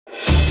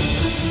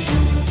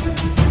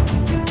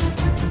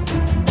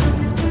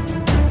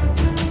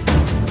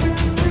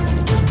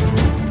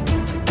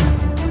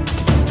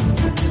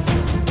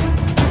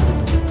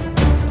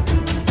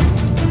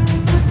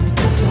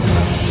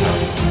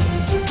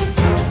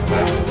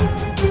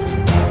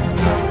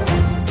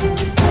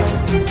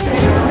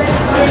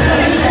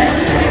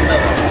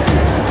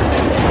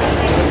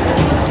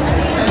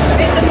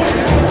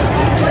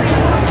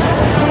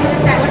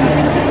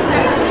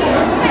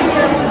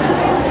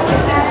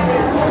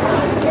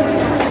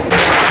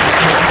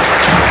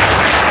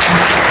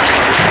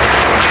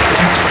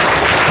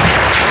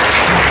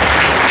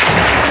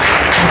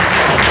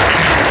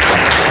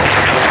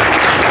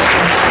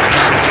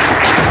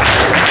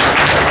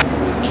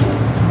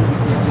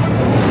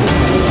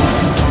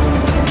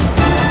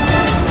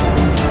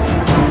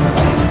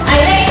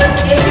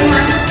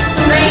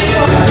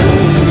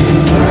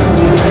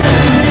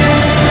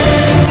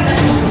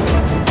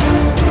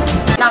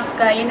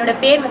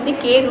பேர் வந்து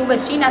கே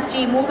ரூபஸ்ரீ. நான்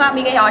Sri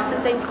Mookambika arts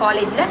and science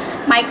காலேஜில்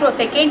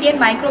செகண்ட் இயர்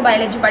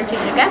மைக்ரோபயாலஜி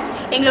படிச்சுட்டு இருக்கேன்.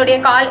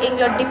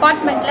 எங்களோட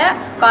டிபார்ட்மெண்ட்டில்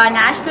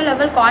நேஷ்னல்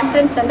லெவல்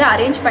கான்ஃபரன்ஸ் வந்து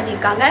அரேஞ்ச்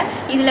பண்ணியிருக்காங்க.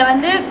 இதில்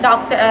வந்து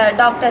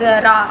doctor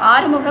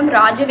Arumugam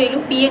Rajavelu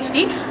PhD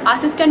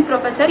assistant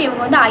professor.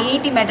 இவங்க வந்து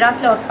IIT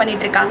மெட்ராஸில் ஒர்க்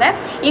பண்ணிகிட்ருக்காங்க.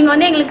 இவங்க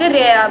வந்து எங்களுக்கு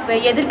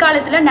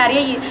எதிர்காலத்தில்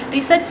நிறைய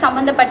ரிசர்ச்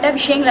சம்மந்தப்பட்ட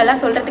விஷயங்கள்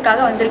எல்லாம்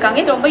சொல்கிறதுக்காக வந்திருக்காங்க.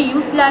 இது ரொம்ப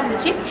யூஸ்ஃபுல்லாக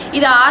இருந்துச்சு.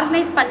 இதை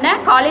ஆர்கனைஸ் பண்ண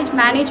காலேஜ்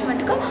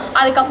மேனேஜ்மெண்ட்டுக்கும்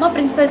அதுக்கப்புறமா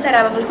பிரின்சிபல்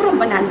சார் அவங்களுக்கும்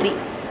ரொம்ப நன்றி.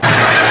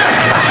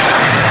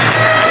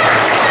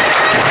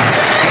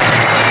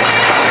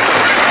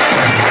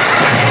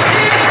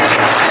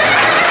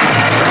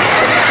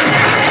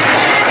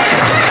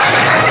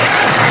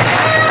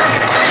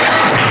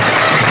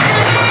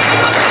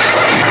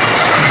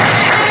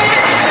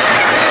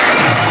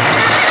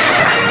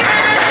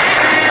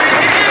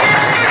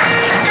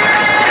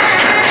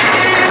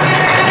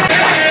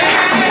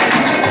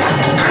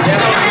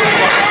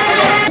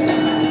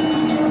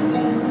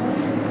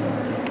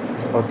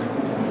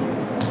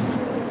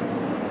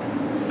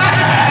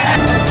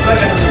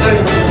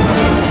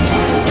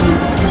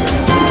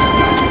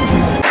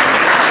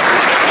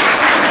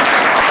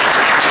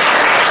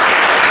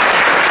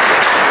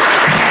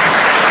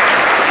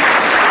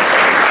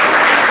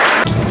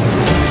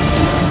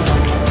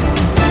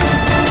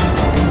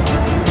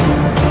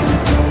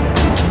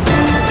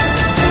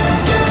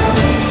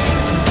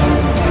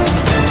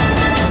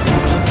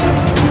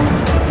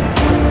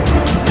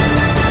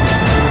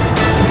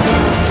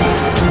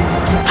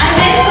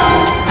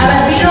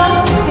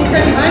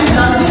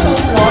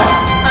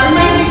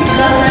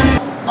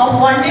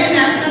 One-day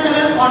national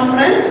level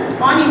conference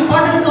on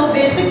importance of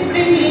basic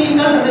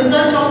preclinical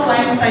research of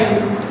life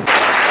science.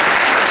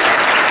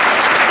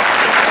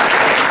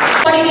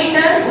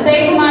 Coordinator Uday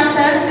Kumar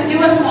sir to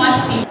give a small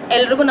speech.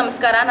 ಎಲ್ರಿಗೂ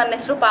ನಮಸ್ಕಾರ. ನನ್ನ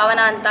ಹೆಸರು ಪಾವನ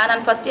ಅಂತ.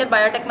 ನಾನು first year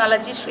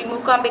biotechnology Shri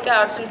Mookambike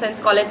arts and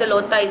science ಕಾಲೇಜಲ್ಲಿ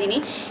ಓದ್ತಾ ಇದ್ದೀನಿ.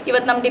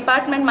 ಇವತ್ತು ನಮ್ಮ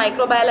department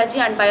microbiology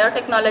and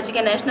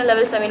ಬಯೋಟೆಕ್ನಾಲಜಿಗೆ national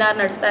level seminar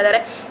ನಡೆಸ್ತಾ ಇದ್ದಾರೆ.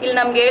 ಇಲ್ಲಿ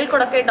ನಮ್ಗೆ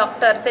ಹೇಳ್ಕೊಡೋಕ್ಕೆ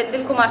ಡಾಕ್ಟರ್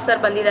ಸೆಂಥಿಲ್ ಕುಮಾರ್ ಸರ್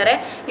ಬಂದಿದ್ದಾರೆ.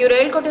 ಇವ್ರು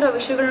ಹೇಳ್ಕೊಟ್ಟಿರೋ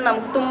ವಿಷಯಗಳು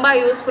ನಮ್ಗೆ ತುಂಬ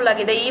ಯೂಸ್ಫುಲ್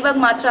ಆಗಿದೆ. ಇವಾಗ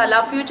ಮಾತ್ರ ಅಲ್ಲ,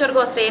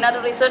 ಫ್ಯೂಚರ್ಗೂ ಅಷ್ಟೇ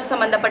ಏನಾದರೂ ರಿಸರ್ಚ್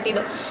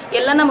ಸಂಬಂಧಪಟ್ಟಿದ್ದು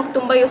ಎಲ್ಲ ನಮಗೆ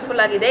ತುಂಬ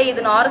ಯೂಸ್ಫುಲ್ ಆಗಿದೆ.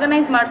 ಇದನ್ನು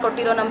ಆರ್ಗನೈಸ್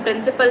ಮಾಡಿಕೊಟ್ಟಿರೋ ನಮ್ಮ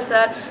principal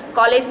sir,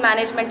 college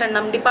management and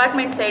ನಮ್ಮ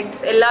ಡಿಪಾರ್ಟ್ಮೆಂಟ್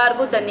ಸೈಡ್ಸ್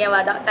ಎಲ್ಲರಿಗೂ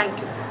ಧನ್ಯವಾದ. Thank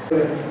you.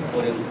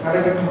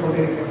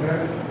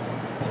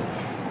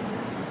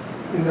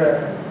 இந்த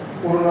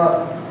ஒரு நாள்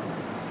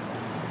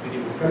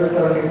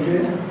கருத்தரங்கிற்கு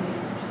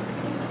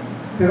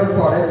சிறப்பு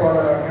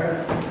அழைப்பாளராக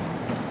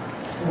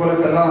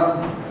உங்களுக்கெல்லாம்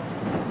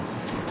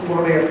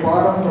உங்களுடைய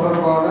பாடம்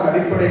தொடர்பான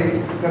அடிப்படை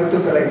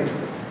கருத்துக்களை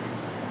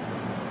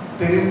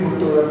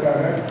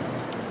தெளிவுபடுத்துவதற்காக,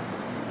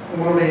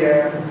 உங்களுடைய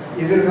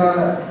எதிர்கால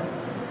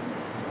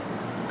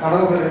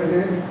கனவுகளுக்கு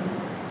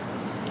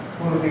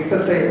ஒரு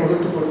திட்டத்தை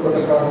வகுத்துக்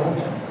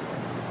கொடுப்பதற்காகவும்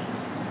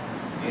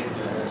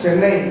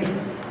சென்னை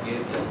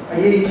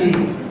IIT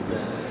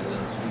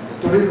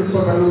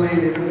தொழில்நுட்ப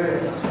கல்லூரியில் இருந்து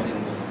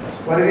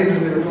வருகை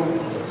தந்திருக்கும்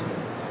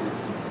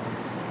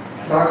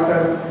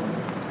டாக்டர்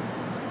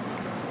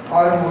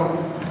ஆறுமுகம்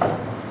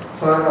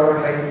சார்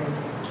அவர்களை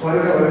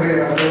வருகை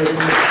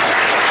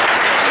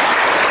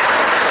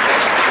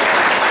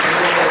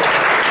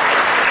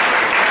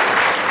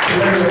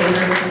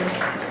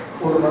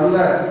ஒரு நல்ல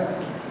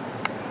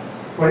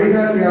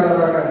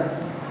வழிகாட்டியாளராக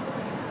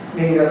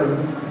நீங்கள்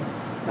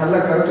நல்ல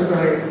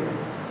கருத்துக்களை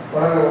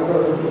வழங்க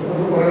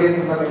வருகை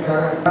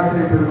தந்தமைக்காக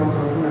ஆசிரியர்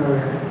பெருமக்களுக்கும் எனது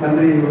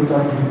நன்றியை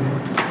உரித்தாக்குகிறேன்.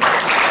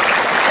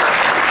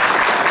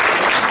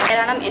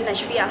 मेरा नाम एन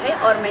अश्विया है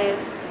और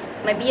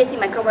मैं BSc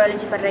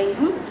माइक्रोबायोलॉजी पढ़ रही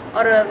हूँ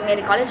और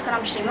मेरे कॉलेज का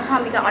नाम Shri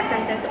मूकांबिका arts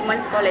and science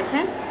women's college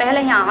है.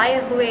 पहले यहाँ आए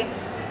हुए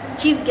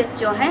चीफ गेस्ट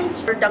जो हैं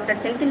डॉक्टर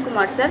सेंथिल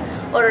कुमार सर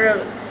और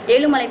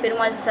येलुमलाई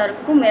पेरुमाल सर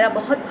को मेरा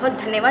बहुत बहुत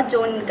धन्यवाद, जो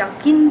उनका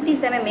कीमती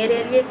समय मेरे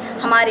लिए,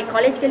 हमारे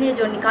कॉलेज के लिए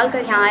जो निकाल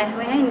कर यहाँ आए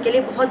हुए हैं. इनके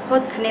लिए बहुत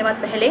बहुत धन्यवाद.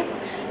 पहले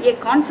ये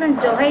कॉन्फ्रेंस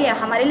जो है ये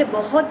हमारे लिए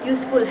बहुत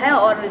यूज़फुल है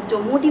और जो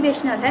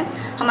मोटिवेशनल है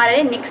हमारे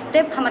लिए नेक्स्ट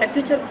स्टेप हमारे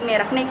फ्यूचर में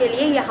रखने के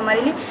लिए ये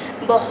हमारे लिए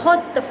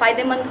बहुत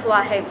फ़ायदेमंद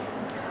हुआ है.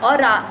 और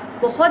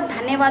बहुत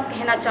धन्यवाद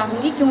कहना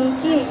चाहूँगी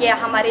क्योंकि ये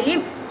हमारे लिए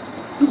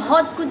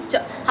बहुत कुछ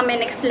हमें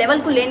नेक्स्ट लेवल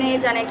को लेने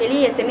जाने के लिए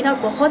ये सेमिनार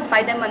बहुत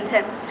फ़ायदेमंद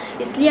है.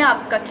 इसलिए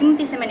आपका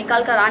कीमती समय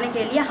निकाल कर आने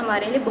के लिए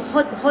हमारे लिए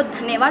बहुत बहुत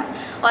धन्यवाद.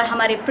 और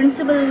हमारे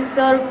प्रिंसिपल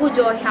सर को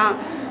जो यहाँ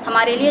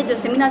हमारे लिए जो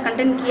सेमिनार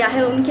कंटेंट किया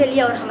है उनके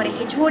लिए और हमारे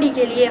HOD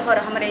के लिए और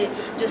हमारे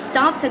जो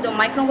स्टाफ्स हैं जो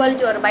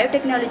माइक्रोबायोलॉजी और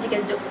बायोटेक्नोलॉजी के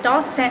जो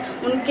स्टाफ्स हैं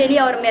उनके लिए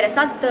और मेरे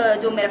साथ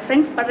जो मेरे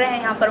फ्रेंड्स पढ़ रहे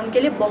हैं यहाँ पर उनके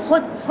लिए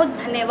बहुत बहुत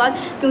धन्यवाद.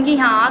 क्योंकि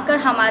यहाँ आकर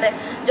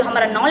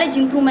हमारा नॉलेज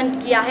इम्प्रूवमेंट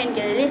किया है,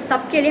 इनके लिए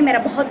सबके लिए मेरा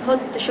बहुत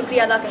बहुत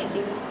शुक्रिया अदा कहती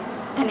हूँ.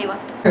 धन्यवाद.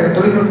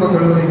 தொழில்நுட்ப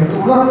கல்லூரிங்கிறது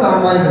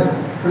உலகத்தரமானது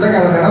விளக்க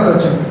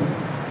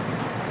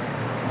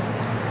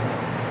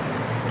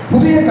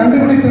புதிய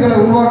கண்டுபிடிப்புகளை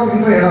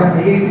உருவாக்குகின்ற இடம்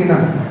IIT.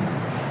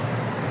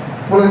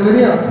 உங்களுக்கு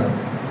தெரியும்,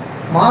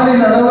 மாநில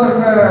அளவில்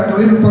இருக்கிற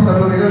தொழில்நுட்ப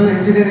கல்லூரிகள்,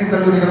 இன்ஜினியரிங்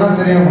கல்லூரிகள்லாம்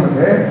தெரியும்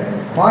உங்களுக்கு,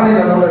 மாநில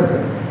அளவில்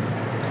இருக்குது.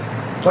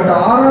 பட்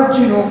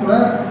ஆராய்ச்சி நோக்கில்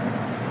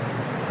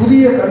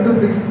புதிய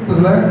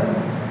கண்டுபிடிப்புகளை,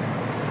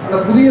 அந்த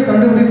புதிய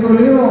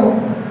கண்டுபிடிப்புகளையும்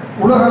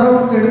உலக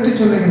அளவுக்கு எடுத்து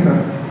சொல்லுகின்ற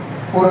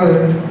ஒரு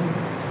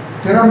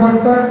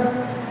திறம்பட்ட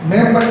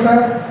மேம்பட்ட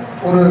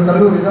ஒரு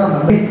கல்லூரி தான் அந்த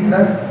ஐடியில்.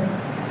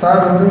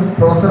 சார் வந்து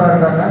ப்ரொஃபஸராக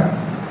இருக்காங்க.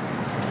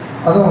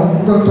 அதுவும்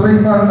உங்கள் துறை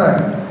சார்ந்த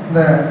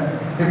இந்த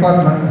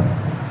டிபார்ட்மெண்ட்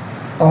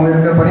அவங்க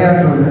இருக்கிற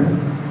பணியாற்றுவது.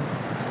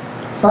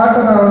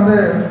 சார்கிட்ட நான் வந்து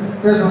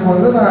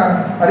பேசும்போது நான்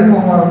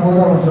அறிமுகமாகும் போது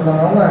அவங்க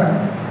சொன்னாங்க, அவங்க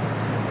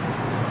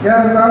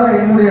ஏறத்தாழ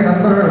என்னுடைய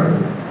நண்பர்கள்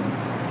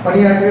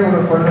பணியாற்றிய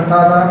ஒரு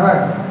சாதாரண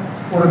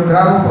ஒரு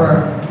கிராமப்புற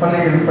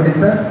பள்ளியில்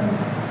படித்த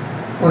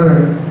ஒரு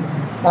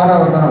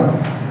மாணவர் தான்.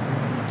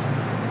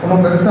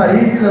 ஒன்றும் பெருசாக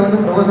ஐடியில் வந்து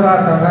ப்ரொஃபஸராக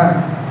இருக்காங்க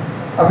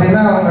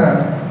அப்படின்னா, அவங்க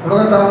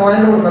உலகத்தரம்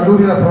வாய்ந்த ஒரு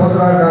கல்லூரியில்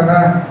ப்ரொஃபஸராக இருக்காங்க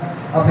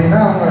அப்படின்னா,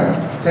 அவங்க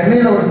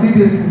சென்னையில் ஒரு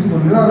சிபிஎஸ்சி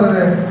ஸ்கூல்லையோ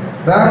அல்லது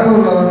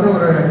பெங்களூரில் வந்து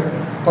ஒரு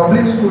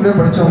பப்ளிக் ஸ்கூல்லையோ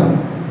படித்தவங்க.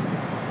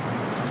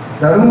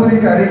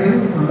 தருமபுரிக்கு அருகில்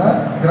உள்ள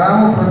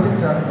கிராமப்புறத்தை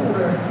சார்ந்த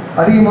ஒரு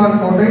அதிகமான்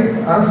கோட்டை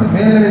அரசு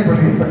மேல்நிலைப்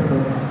பள்ளியில்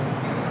படித்தவங்க.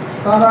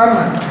 சாதாரண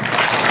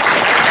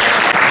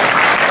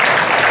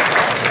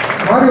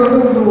மாதிரி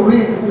வந்து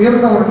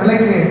உயர்ந்த ஒரு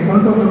நிலைக்கு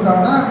கொண்டு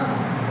வந்திருக்காங்கன்னா,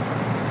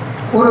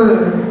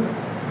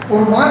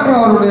 ஒரு மாற்றம்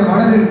அவருடைய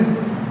மனதில்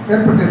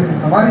ஏற்பட்டிருக்கும்.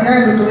 இந்த மாதிரி ஏன்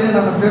இந்த துறையை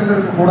நம்ம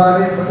தேர்ந்தெடுக்கக்கூடாது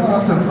என்பது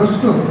ஆஃப்டர்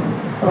 +2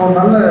 ஒரு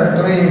நல்ல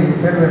துறையை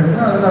தேர்ந்தெடுத்து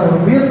அதில் ஒரு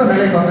உயர்ந்த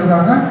நிலைக்கு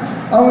வந்திருக்காங்க.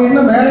 அவங்க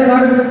இன்னும் மேலை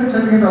நாடுகளுக்கு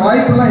செல்கின்ற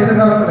வாய்ப்பெல்லாம்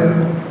எதிர்காலத்தில்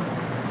இருக்கும்.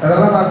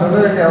 அதெல்லாம் நான் சொல்ல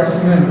வேண்டிய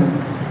அவசியமே இருக்கும்.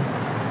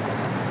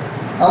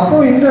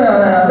 அப்போது இந்த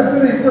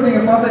அடுத்தது இப்போ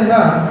நீங்கள்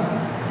பார்த்தீங்கன்னா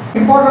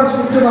இம்பார்ட்டன்ஸ்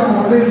கொடுத்து நம்ம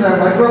வந்து இந்த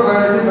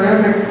மைக்ரோபயாலஜி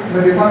பயோடெக் இந்த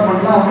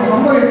டிபார்ட்மெண்ட்லாம் வந்து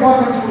ரொம்ப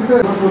இம்பார்ட்டன்ஸ் கொடுத்து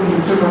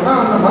முடிச்சிருக்கோம்னா,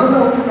 அந்த மருந்தை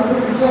வந்து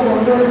கண்டுபிடிச்சி அதை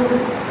வந்து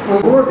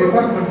ஒவ்வொரு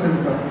டிபார்ட்மெண்ட்ஸ்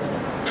இருக்காங்க.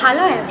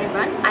 Hello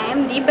everyone, I am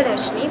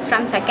Deepadarshini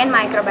from 2nd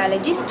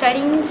Microbiology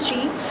studying in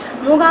Sri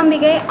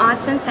Moogambigai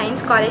Arts and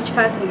Science College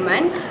for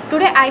Women.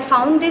 Today I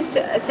found this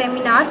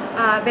seminar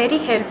very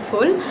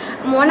helpful.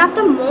 One of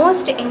the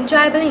most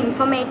enjoyable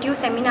informative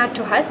seminar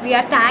to us. We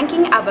are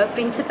thanking our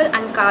principal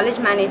and college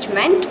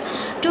management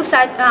to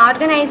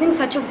organizing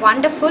such a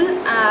wonderful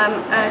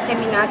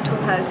seminar to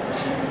us.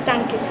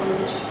 Thank you so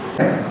much.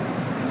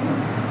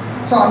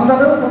 So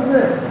அந்தளவுக்கு வந்து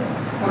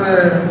ஒரு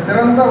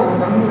சிறந்த ஒரு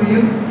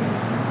கல்லூரியில்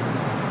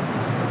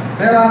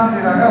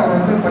பேராசிரியராக அவர்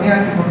வந்து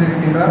பணியாற்றி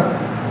கொண்டிருக்கின்றார்.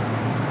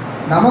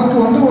 நமக்கு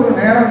வந்து ஒரு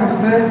நேரம்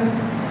கொடுத்து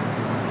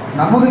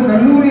நமது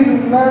கல்லூரியில்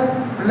உள்ள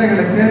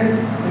பிள்ளைகளுக்கு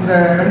இந்த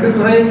 2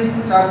 துறை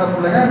சார்ந்த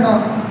பிள்ளைங்க,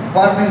 இன்னும்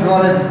botany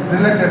zoology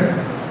related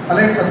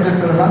allied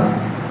subjects எல்லாம்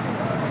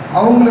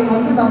அவங்களுக்கு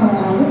வந்து நம்ம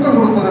ஒரு ஊக்கம்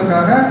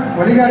கொடுப்பதற்காக,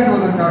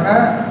 வழிகாட்டுவதற்காக,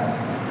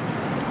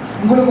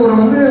 உங்களுக்கு ஒரு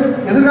வந்து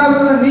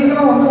எதிர்காலத்தில்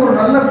நீங்களும் வந்து ஒரு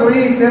நல்ல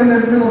துறையை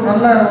தேர்ந்தெடுத்து ஒரு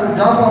நல்ல ஒரு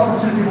ஜாப்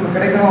ஆப்பர்ச்சுனிட்டி உங்களுக்கு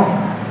கிடைக்கணும்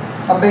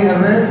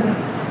அப்படிங்கிறது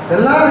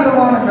எல்லா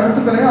விதமான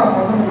கருத்துக்களையும் அவங்க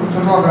வந்து உங்களுக்கு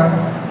சொல்லுவாங்க.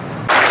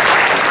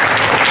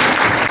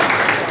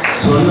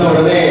 சொன்ன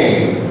உடனே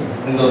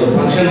இந்த ஒரு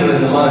ஃபங்க்ஷன்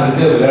இந்த மாதிரி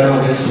இருக்குது வேணும்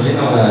அப்படின்னு சொல்லி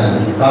நம்ம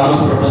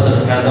தாமஸ் ப்ரொஃபஸர்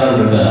ஸ்டாண்டர்ட்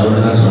இருக்கார்,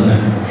 அவர்கிட்ட தான்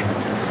சொன்னேன்.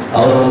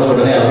 அவர் வந்து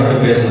உடனே அவர்கிட்ட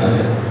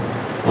பேசினார்.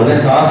 உடனே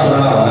சார்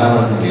சொன்னால்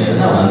வராமல் முடியாது,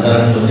 நான்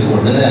வந்தாருன்னு சொல்லி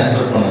உடனே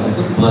அக்செப்ட்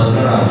பண்ணதுக்கு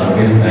பர்சனலாக நான்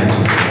மறுபடியும் தேங்க்ஸ்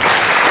சொல்லுவேன்.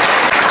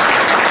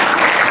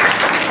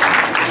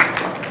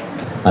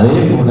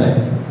 அதே போல்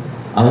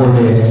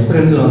அவங்களுடைய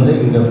எக்ஸ்பீரியன்ஸை வந்து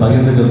இங்கே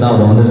பகிர்ந்துக்கிறது தான்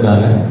அவர்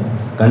வந்திருக்காங்க.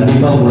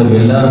 கண்டிப்பாக உங்களுக்கு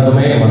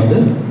எல்லாருக்குமே வந்து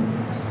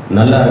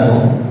நல்லா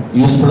இருக்கும்,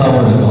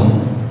 யூஸ்ஃபுல்லாகவும் இருக்கும்.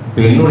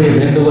 இப்போ என்னுடைய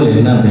வேண்டுகோள்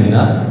என்ன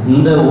அப்படின்னா,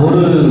 இந்த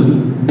ஒரு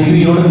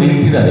டிகிரியோடு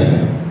நிறுத்திடாதீங்க.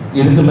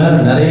 இதுக்கு மேலே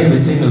நிறைய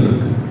விஷயங்கள்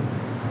இருக்குது.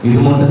 இது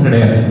மட்டும்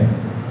கிடையாது,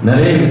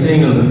 நிறைய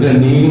விஷயங்கள் இருக்குது.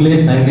 நீங்களே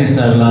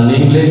சயின்டிஸ்ட் ஆகலாம்,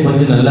 நீங்களே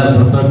கொஞ்சம் நல்லா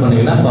ப்ரிப்பேர்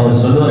பண்ணிங்கன்னா இப்போ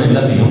அவர் சொல்லுவார்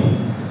எல்லாத்தையும்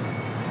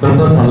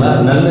ப்ரிப்பேர் பண்ணலாம்.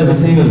 நல்ல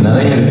விஷயங்கள்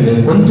நிறைய இருக்குது.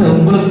 கொஞ்சம்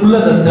உங்களுக்குள்ள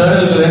அந்த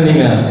தேடல்களை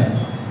நீங்கள்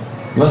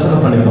யோசனை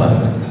பண்ணி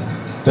பாருங்க.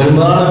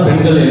 பெரும்பாலான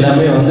பெண்கள்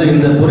எல்லாமே வந்து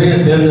இந்த துறையை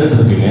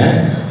தேர்ந்தெடுத்துருக்கீங்க,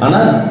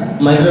 ஆனால்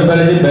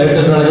மைக்ரோபயாலஜி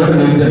பயோடெக்னாலஜியோடு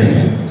நிறுத்துறீங்க.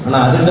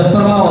 ஆனால்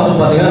அதுக்கப்புறமா வந்து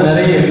பார்த்தீங்கன்னா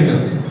நிறைய இருக்குது,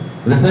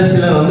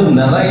 ரிசர்ச்சில் வந்து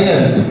நிறைய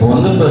இருக்குது. இப்போ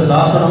வந்து இப்போ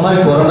சாசன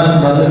மாதிரி கொரோனாக்கு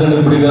மருந்து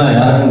கண்டுபிடிக்கலாம்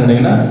யாருன்னு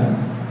கேட்டிங்கன்னா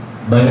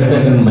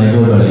பயோடெக் அண்ட்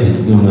மைக்ரோபயாலஜி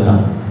இவங்க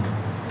தான்.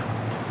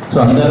 ஸோ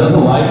அந்த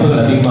அளவுக்கு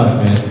வாய்ப்புகள் அதிகமாக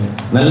இருக்குது.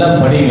 நல்லா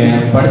படிங்க,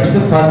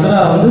 படிச்சுட்டு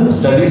ஃபர்தராக வந்து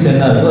ஸ்டடீஸ்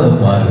என்ன இருக்கோ அதை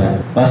பாருங்கள்.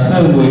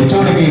 ஃபஸ்ட்டு உங்கள்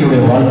ஹெச்ஓடிக்கு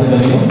என்னுடைய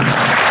வாழ்த்துக்களையும்.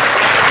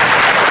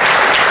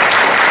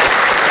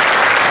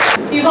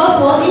 He was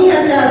working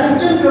as an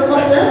assistant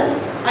professor,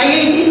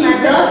 IIT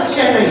Madras,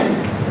 Chennai.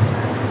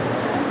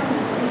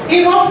 He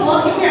was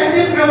working as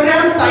a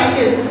program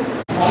scientist.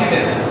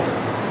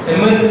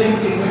 Emerging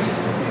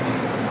infectious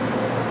diseases.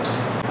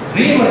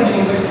 Re-emerging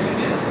infectious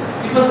diseases.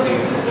 It was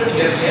existed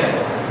earlier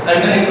and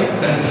then it was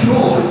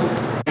controlled.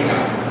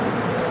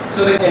 So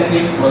the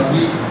candidate must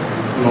be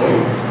known.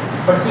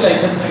 But still, I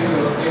just like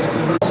to say a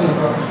simple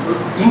number of people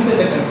inside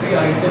the country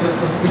or inside the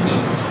specific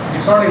locations.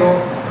 It's not,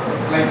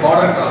 like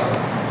border crossing.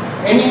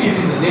 Any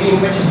diseases, any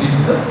infectious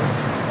diseases,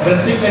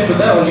 restricted to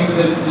only to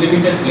the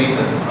limited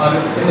places or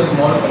within a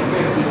small country,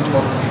 within a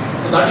small state.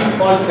 So that is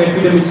called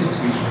epidemic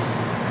species.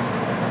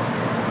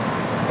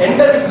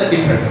 Endemics are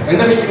different.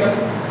 Endemic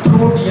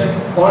throughout the year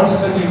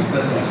constantly is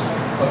present.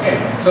 Okay.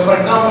 So for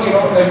example,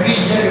 every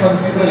year you have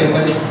the seasonal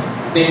endemic,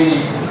 dengue,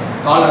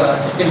 cholera,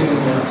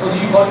 chikungunya. So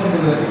you call this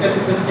because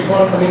it's keep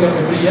on coming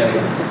up every year.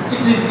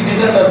 It is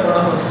a part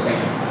of our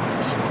society.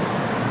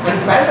 And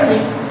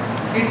pandemic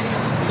it's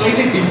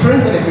slightly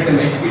different than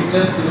epidemic. It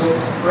just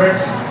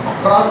spreads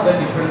across the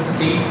different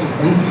states and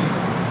country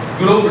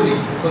globally.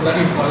 So that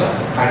you call a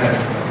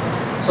pandemic.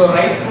 So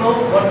right now,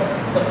 what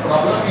the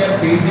problem we are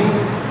facing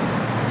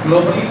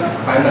globally is a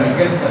pandemic.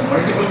 Because there are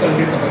multiple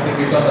countries affected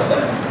because of the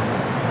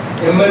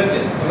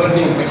emerging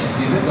infectious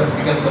disease. That's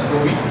because of the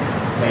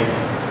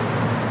COVID-19.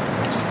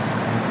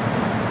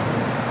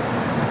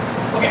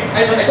 Okay,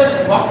 I just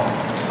walked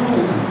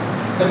through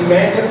the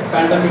major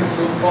pandemics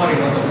so far,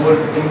 the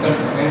world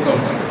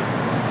encountered.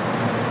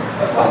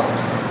 The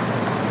first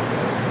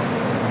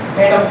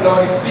kind of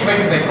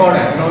history-wise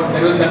recorded,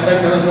 that time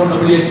there was no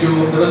WHO,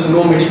 there was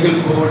no medical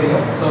board,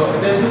 So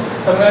this was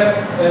somewhere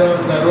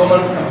the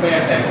Roman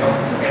Empire time,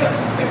 kind of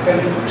 2nd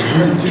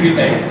century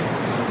time,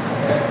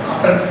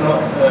 after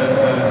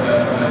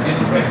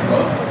Jesus Christ's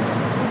birth.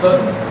 So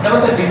there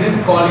was a disease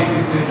called, it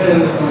is written in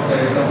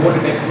the old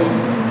textbook,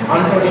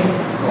 Anthony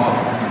Clock.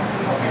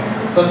 Okay.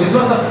 So this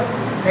was the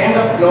kind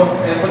of,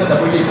 as per the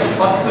WHO,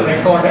 first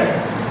recorded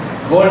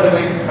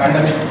worldwide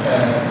pandemic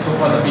so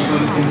far the people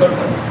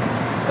encountered.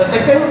 The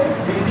second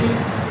disease,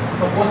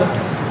 of course, the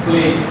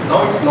plague.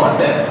 Now it's not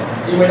there.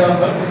 You might have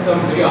heard this term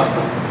very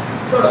often.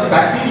 So the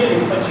bacterial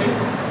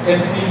infections,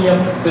 Yersinia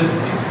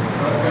pestis,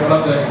 one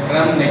of the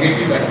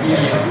gram-negative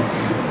bacteria.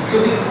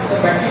 So this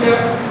bacteria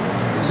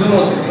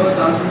zoonosis,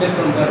 transmitted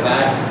from the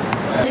rat.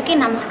 అందరికీ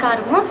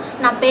నమస్కారము.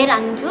 నా పేరు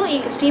అంజు. ఈ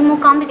శ్రీ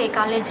మూకాంబిక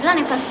కాలేజ్లో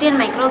నేను first year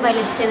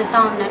microbiology చదువుతూ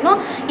ఉన్నాను.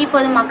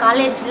 ఇప్పుడు మా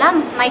కాలేజ్లో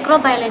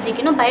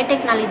మైక్రోబయాలజీకి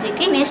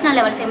బయోటెక్నాలజీకి నేషనల్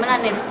లెవెల్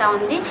సెమినార్ నడుస్తూ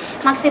ఉంది.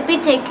 మాకు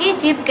చెప్పించేకి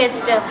chief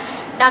guest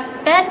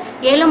doctor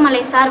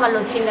Elumalai sir వాళ్ళు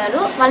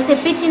వచ్చినారు. వాళ్ళు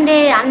చెప్పించిండే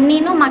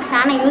అన్నీను మాకు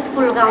చాలా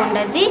యూస్ఫుల్గా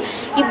ఉండేది.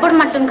 ఇప్పుడు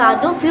మట్టుం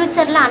కాదు,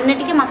 ఫ్యూచర్లో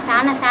అన్నిటికీ మాకు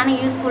చాలా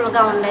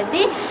యూస్ఫుల్గా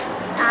ఉండేది.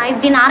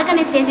 దీన్ని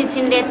ఆర్గనైజ్ చేసి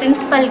ఇచ్చిండే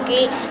ప్రిన్సిపల్కి,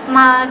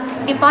 మా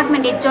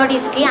డిపార్ట్మెంట్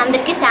హెచ్ఓడీస్కి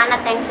అందరికీ చాలా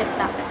థ్యాంక్స్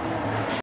చెప్తా.